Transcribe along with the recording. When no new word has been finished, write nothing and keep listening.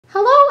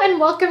Hello and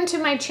welcome to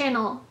my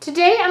channel.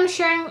 Today I'm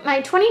sharing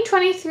my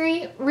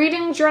 2023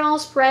 reading journal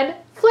spread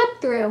flip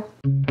through.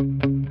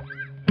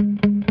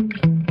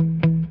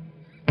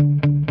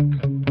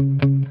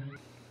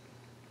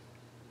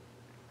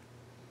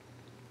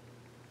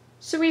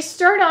 So we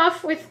start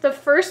off with the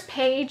first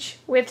page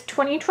with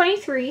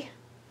 2023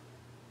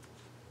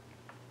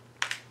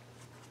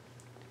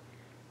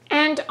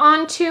 and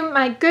on to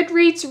my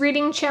Goodreads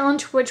reading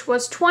challenge, which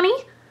was 20,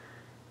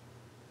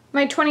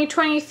 my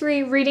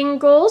 2023 reading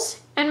goals,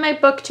 and my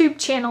BookTube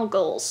channel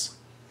goals.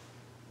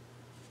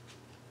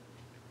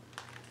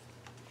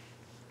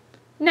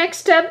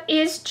 Next up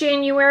is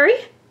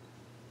January.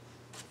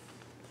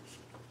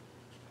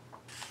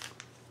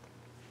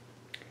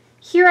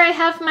 Here I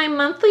have my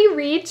monthly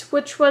reads,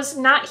 which was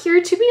Not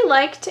Here to Be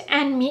Liked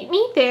and Meet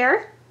Me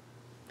There.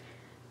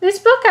 This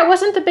book I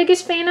wasn't the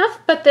biggest fan of,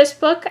 but this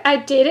book I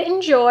did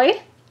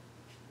enjoy.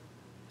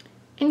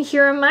 And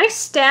here are my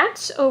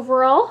stats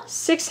overall,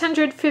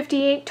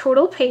 658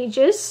 total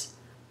pages.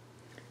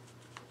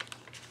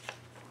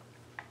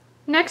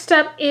 Next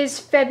up is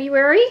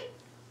February.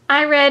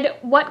 I read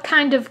What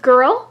Kind of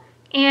Girl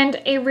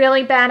and A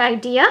Really Bad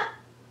Idea.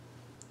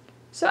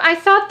 So I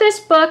thought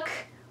this book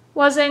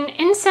was an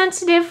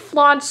insensitive,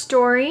 flawed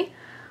story,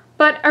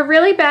 but a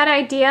really bad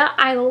idea.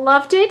 I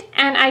loved it,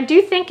 and I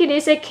do think it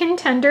is a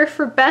contender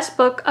for Best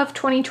Book of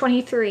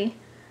 2023.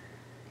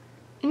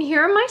 And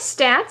here are my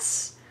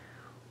stats.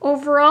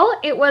 Overall,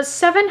 it was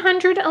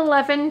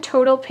 711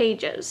 total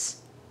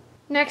pages.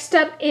 Next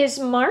up is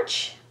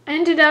March. I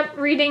ended up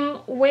reading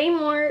way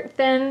more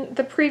than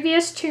the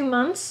previous 2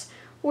 months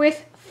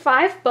with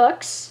 5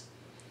 books.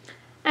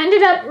 I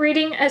ended up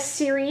reading a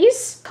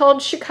series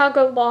called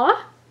Chicago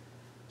Law.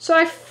 So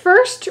I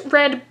first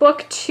read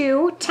book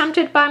 2,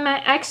 Tempted by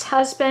My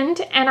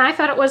Ex-Husband, and I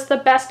thought it was the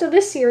best of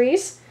the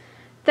series.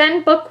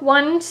 Then book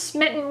 1,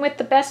 Smitten with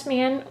the Best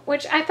Man,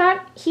 which I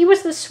thought he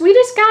was the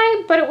sweetest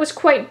guy, but it was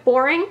quite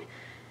boring.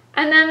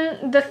 And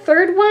then the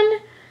third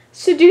one,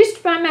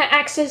 Seduced by My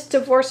Ex's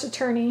Divorce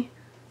Attorney.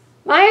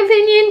 My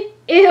opinion,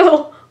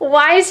 ew,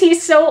 why is he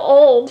so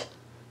old?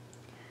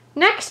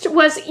 Next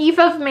was Eve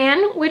of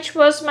Man, which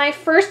was my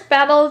first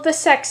Battle of the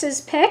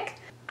Sexes pick.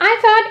 I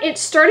thought it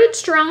started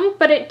strong,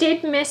 but it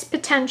did miss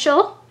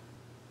potential.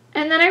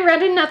 And then I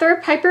read another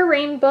Piper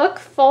Rayne book,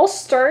 False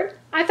Start.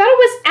 I thought it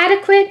was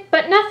adequate,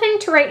 but nothing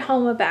to write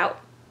home about.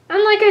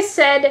 And like I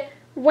said,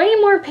 way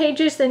more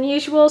pages than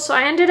usual, so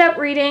I ended up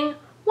reading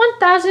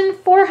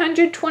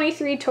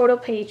 1,423 total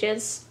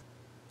pages.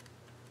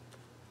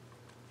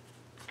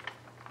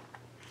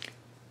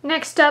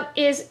 Next up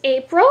is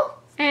April.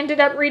 I ended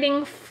up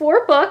reading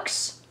 4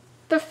 books.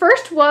 The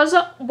first was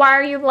Why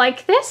Are You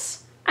Like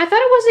This? I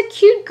thought it was a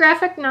cute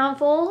graphic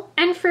novel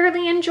and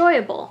fairly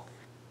enjoyable.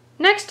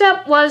 Next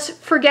up was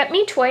Forget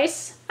Me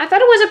Twice. I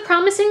thought it was a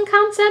promising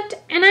concept,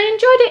 and I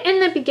enjoyed it in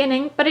the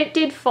beginning, but it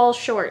did fall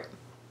short.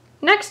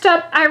 Next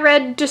up, I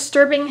read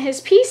Disturbing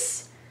His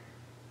Peace,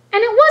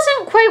 and it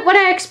wasn't quite what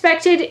I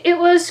expected. It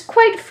was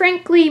quite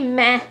frankly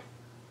meh.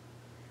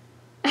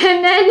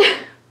 And then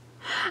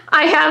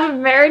I have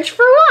Marriage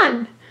for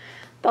One,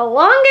 the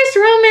longest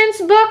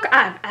romance book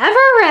I've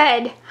ever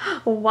read.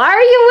 Why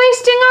are you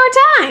wasting our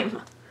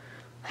time?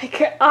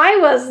 I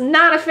was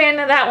not a fan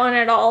of that one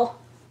at all.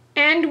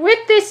 And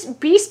with this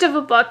beast of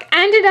a book,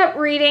 I ended up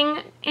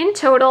reading, in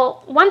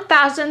total,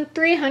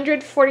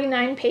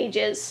 1,349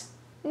 pages.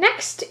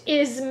 Next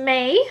is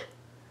May.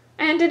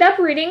 I ended up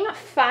reading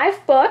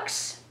 5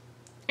 books,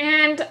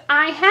 and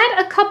I had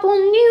a couple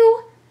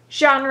new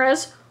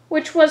genres,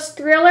 which was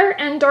thriller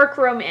and dark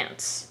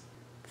romance.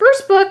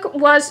 First book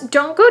was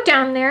Don't Go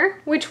Down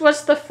There, which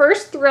was the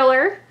first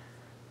thriller.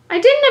 I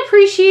didn't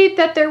appreciate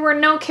that there were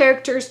no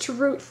characters to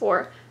root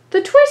for.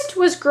 The twist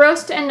was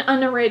gross and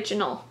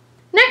unoriginal.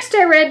 Next,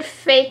 I read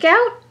Fake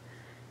Out.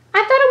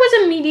 I thought it was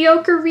a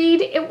mediocre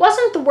read. It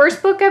wasn't the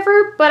worst book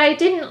ever, but I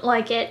didn't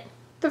like it.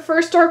 The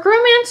first dark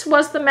romance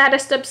was The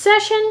Maddest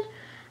Obsession.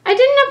 I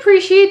didn't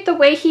appreciate the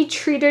way he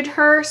treated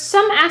her.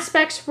 Some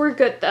aspects were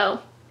good,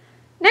 though.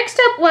 Next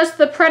up was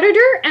The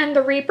Predator and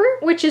the Reaper,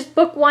 which is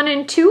book 1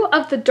 and 2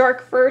 of the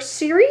Dark Verse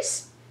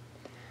series.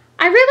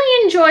 I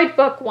really enjoyed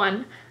book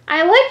 1.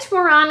 I liked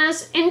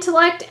Morana's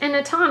intellect and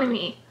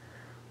autonomy.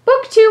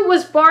 Book 2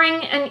 was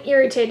boring and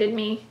irritated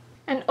me.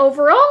 And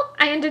overall,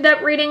 I ended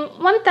up reading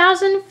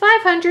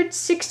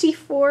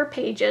 1,564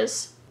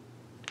 pages.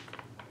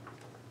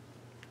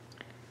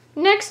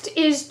 Next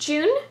is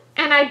June,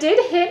 and I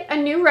did hit a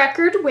new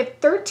record with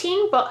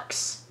 13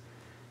 books.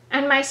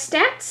 And my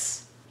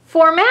stats: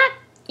 format,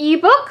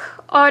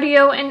 ebook,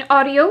 audio and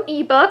audio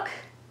ebook,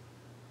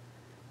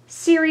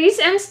 series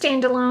and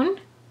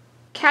standalone,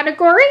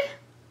 category,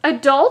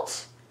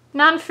 adult,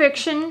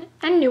 nonfiction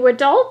and new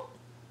adult,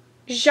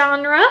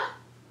 genre,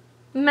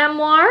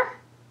 memoir,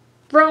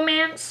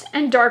 romance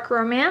and dark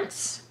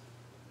romance.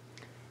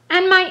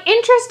 And my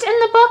interest in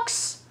the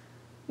books: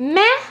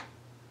 meh,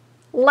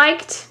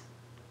 liked,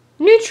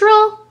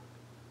 neutral,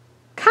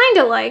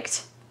 kinda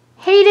liked,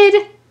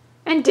 hated,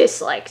 and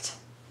disliked.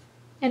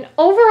 And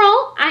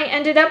overall, I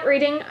ended up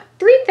reading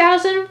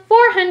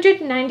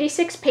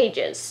 3,496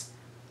 pages.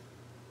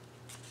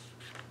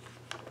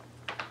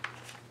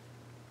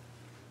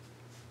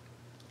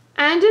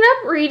 I ended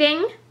up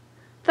reading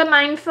the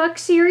Mindfuck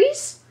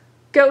series,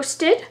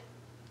 Ghosted,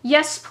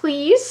 Yes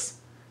Please,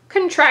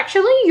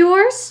 Contractually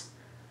Yours,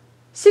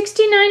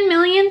 69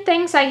 Million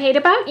Things I Hate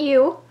About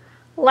You,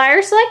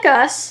 Liars Like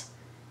Us,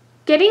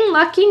 Getting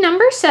Lucky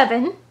number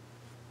 7,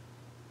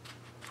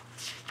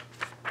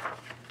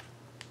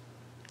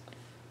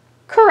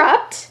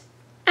 Corrupt,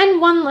 and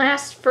One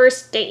Last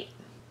First Date.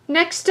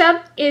 Next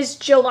up is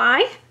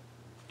July.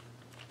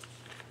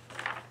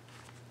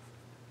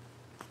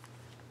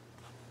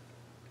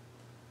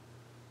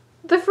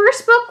 The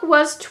first book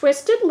was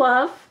Twisted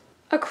Love,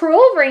 A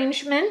Cruel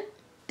Arrangement,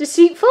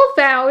 Deceitful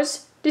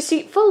Vows,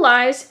 Deceitful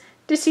Lies,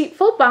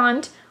 Deceitful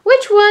Bond,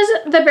 which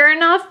was the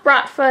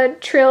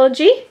Baranov-Bratva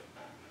trilogy,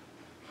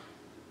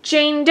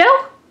 Jane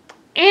Doe,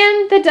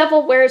 and The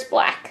Devil Wears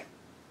Black.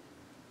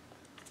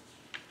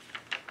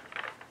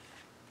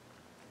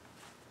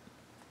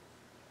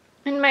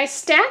 And my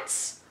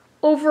stats,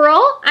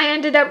 overall, I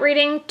ended up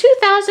reading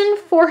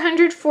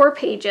 2,404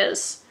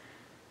 pages.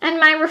 And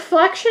my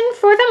reflection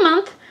for the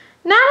month,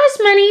 not as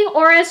many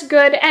or as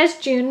good as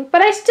June,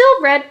 but I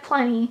still read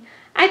plenty.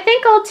 I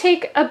think I'll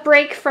take a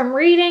break from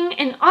reading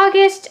in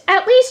August.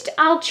 At least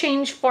I'll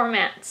change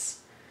formats.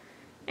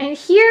 And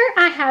here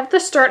I have the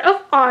start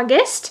of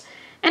August,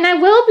 and I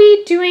will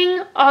be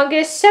doing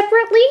August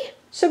separately,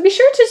 so be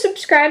sure to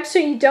subscribe so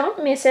you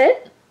don't miss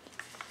it.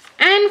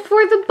 And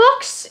for the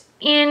books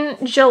in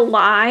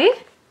July,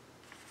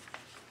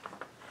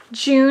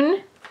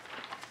 June,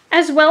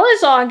 as well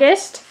as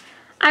August,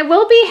 I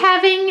will be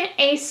having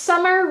a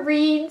summer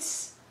reading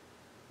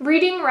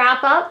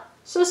wrap-up,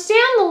 so stay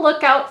on the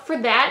lookout for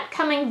that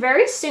coming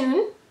very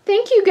soon.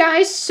 Thank you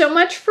guys so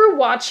much for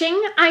watching.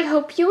 I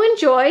hope you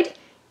enjoyed.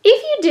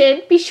 If you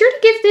did, be sure to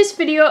give this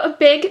video a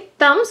big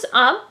thumbs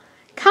up,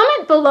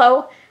 comment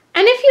below,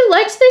 and if you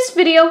liked this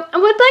video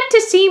and would like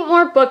to see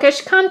more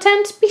bookish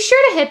content, be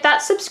sure to hit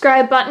that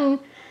subscribe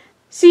button.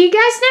 See you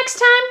guys next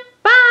time!